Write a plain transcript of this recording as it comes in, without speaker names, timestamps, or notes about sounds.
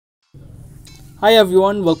Hi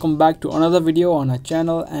everyone, welcome back to another video on our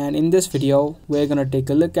channel, and in this video we're gonna take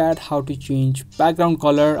a look at how to change background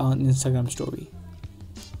color on Instagram story.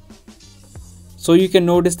 So you can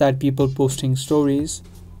notice that people posting stories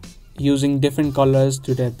using different colors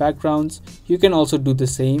to their backgrounds. You can also do the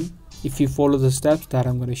same if you follow the steps that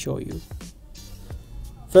I'm going to show you.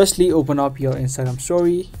 Firstly, open up your Instagram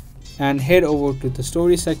story and head over to the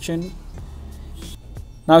story section.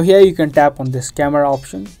 Now here you can tap on this camera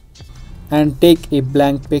option and take a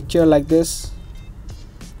blank picture like this.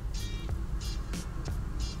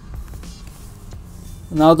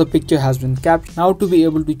 Now the picture has been captured. Now to be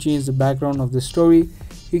able to change the background of the story,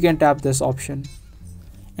 you can tap this option,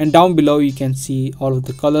 and down below you can see all of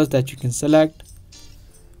the colors that you can select.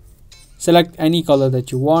 Select any color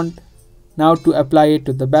that you want. Now to apply it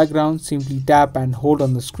to the background, simply tap and hold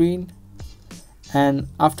on the screen, and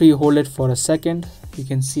after you hold it for a second, you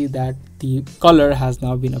can see that the color has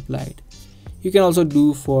now been applied. You can also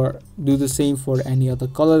do the same for any other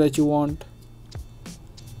color that you want.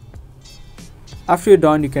 After you're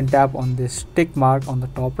done, you can tap on this tick mark on the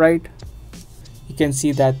top right. You can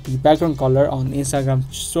see that the background color on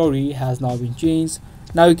Instagram story has now been changed.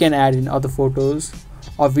 Now you can add in other photos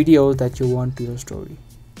or videos that you want to your story.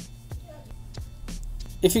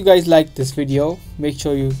 If you guys like this video, make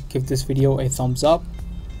sure you give this video a thumbs up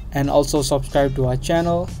and also subscribe to our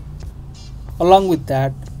channel. Along with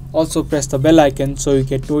that, also press the bell icon so you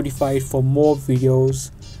get notified for more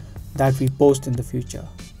videos that we post in the future.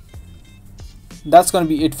 That's going to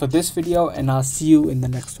be it for this video, and I'll see you in the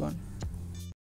next one.